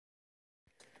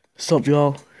What's up,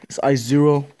 y'all? It's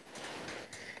Icezero,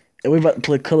 and we're about to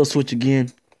play Color Switch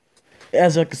again.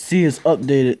 As I can see, it's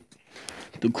updated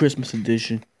the Christmas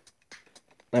edition.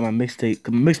 Like my mixtape,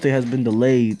 cause my mixtape has been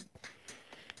delayed,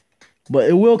 but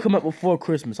it will come out before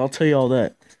Christmas. I'll tell you all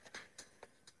that.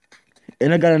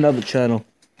 And I got another channel.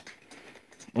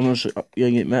 I'm not sure.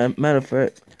 Yeah, matter of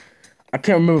fact, I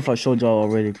can't remember if I showed y'all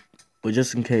already, but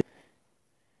just in case,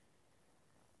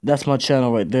 that's my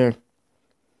channel right there.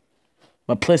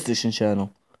 My PlayStation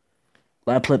channel.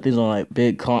 Like, I play things on like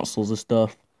big consoles and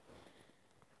stuff.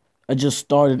 I just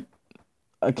started.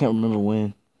 I can't remember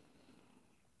when,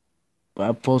 but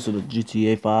I posted a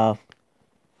GTA 5. I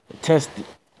tested,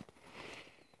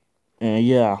 and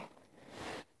yeah,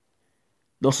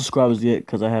 no subscribers yet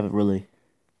because I haven't really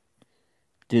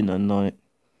did nothing on it,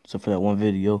 except for that one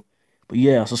video. But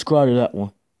yeah, subscribe to that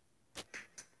one.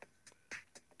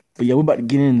 But yeah, we're about to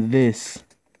get into this.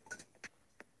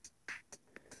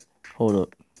 Hold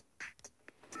up.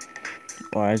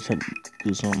 Alright, I just had to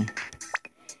do something.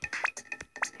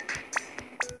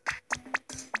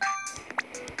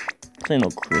 This ain't no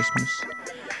Christmas.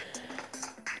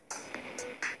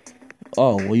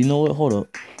 Oh, well, you know what? Hold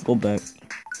up. Go back.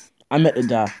 I meant to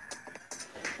die.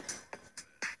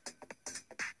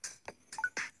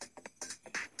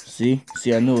 See?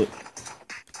 See, I knew it.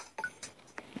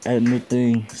 Added new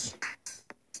things.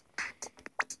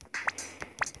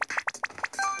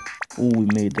 Ooh, we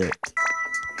made that.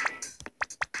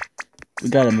 We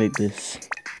gotta make this.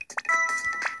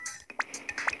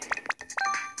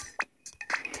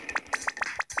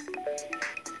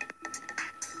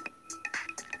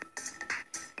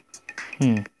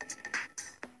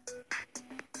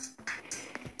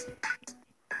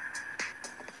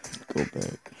 Go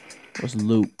back. What's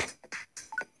loop?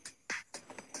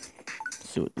 Let's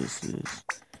see what this is.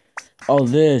 Oh,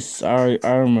 this. I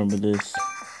remember this.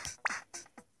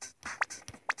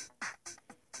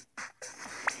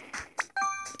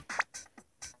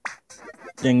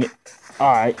 Dang it.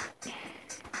 Alright.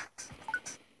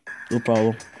 No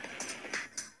problem.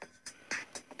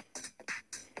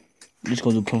 I'm just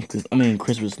gonna do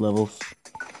Christmas levels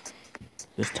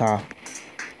this time.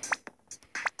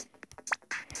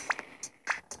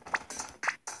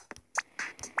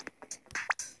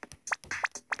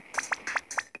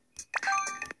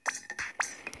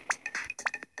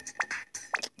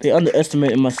 They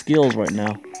underestimated my skills right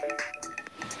now.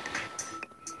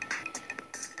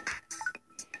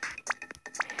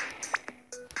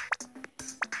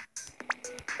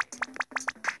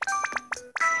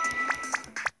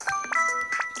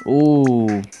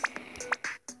 Ooh.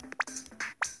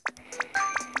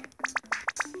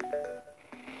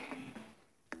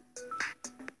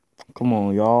 Come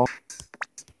on, y'all.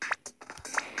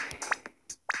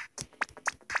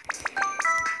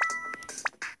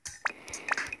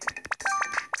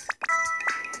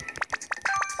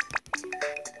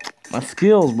 My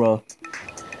skills, bro.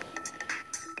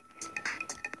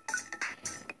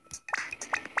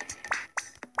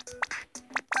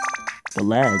 The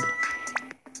lag.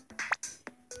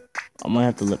 I might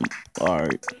have to let me.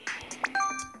 Alright.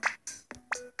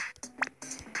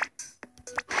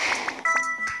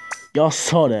 Y'all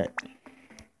saw that.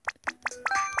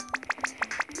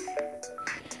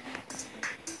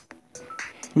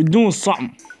 We're doing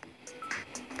something.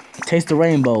 Taste the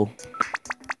rainbow.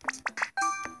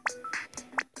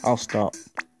 I'll stop.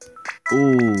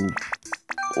 Ooh.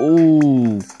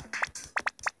 Ooh.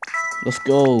 Let's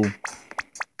go.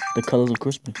 The colors of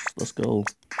Christmas. Let's go.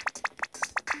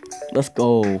 Let's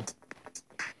go.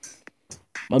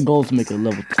 My goal is to make it a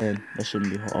level 10. That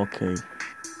shouldn't be hard. Okay.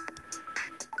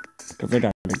 Because I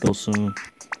gotta go soon.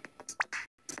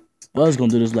 I was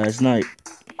gonna do this last night.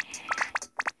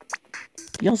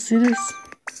 Y'all see this?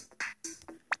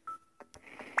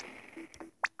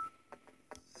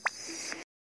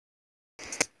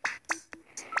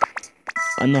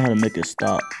 I know how to make it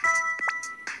stop.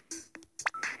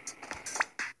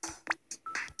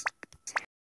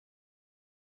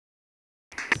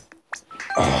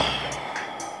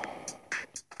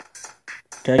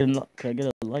 Can I get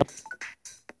a light?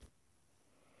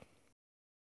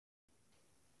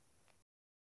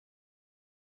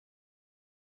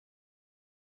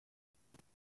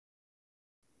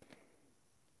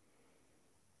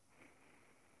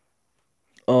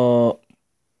 Alright,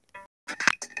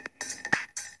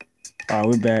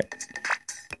 we're back.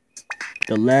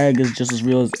 The lag is just as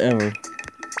real as ever.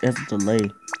 That's a delay.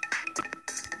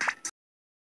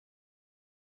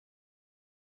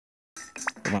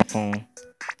 On my phone.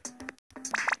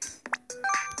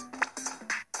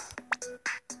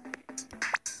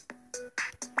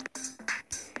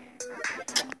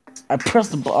 I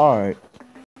pressed the button. Alright.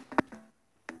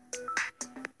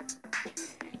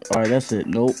 Alright, that's it.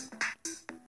 Nope.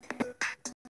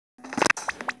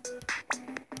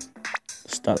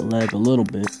 Start the lag a little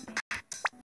bit.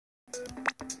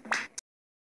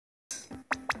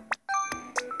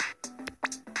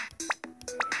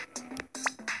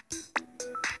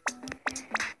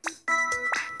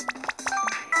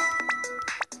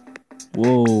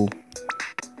 Whoa.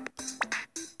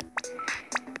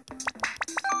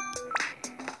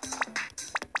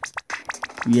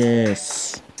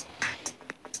 Yes.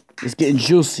 It's getting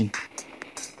juicy.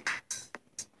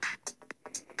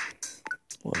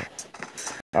 What?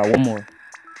 Alright, one more.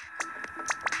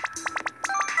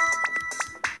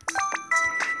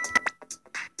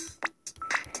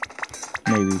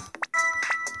 Maybe.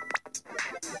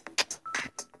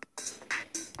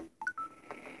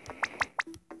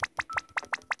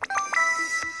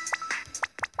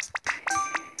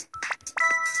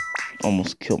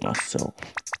 Almost killed myself.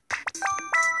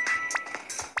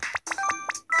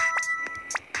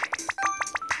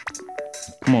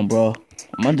 Come on, bro.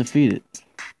 I'm undefeated.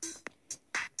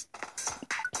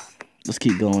 Let's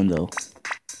keep going, though.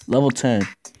 Level 10.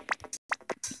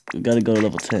 We gotta go to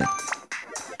level 10.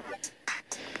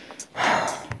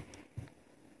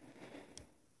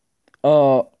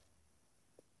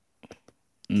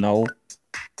 No.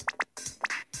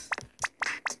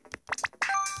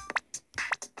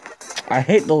 I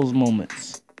hate those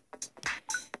moments.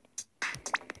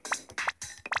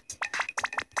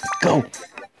 Go.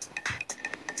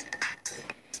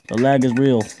 The lag is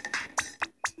real.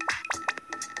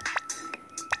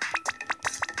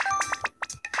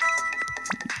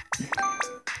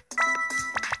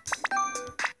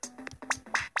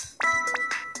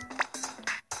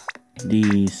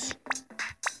 These.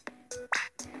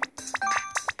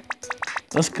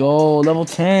 Let's go, level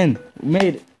 10. We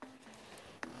made it.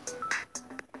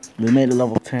 We made it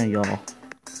level 10, y'all.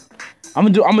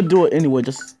 I'm gonna do it anyway,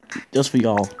 just for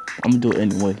y'all. I'm gonna do it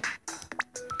anyway.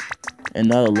 And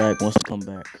now the lag wants to come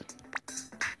back.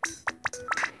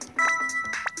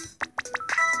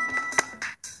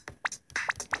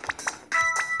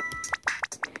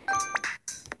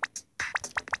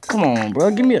 Come on,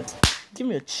 bro. Give me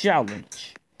a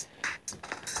challenge.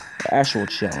 An actual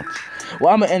challenge.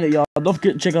 Well, I'm gonna end it, y'all. Don't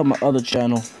forget to check out my other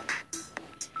channel.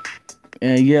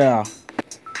 And yeah,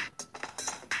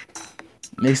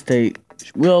 mixtape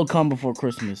will come before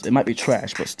Christmas. It might be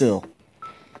trash, but still,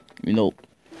 you know,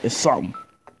 it's something.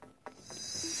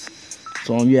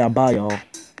 So yeah, bye, y'all.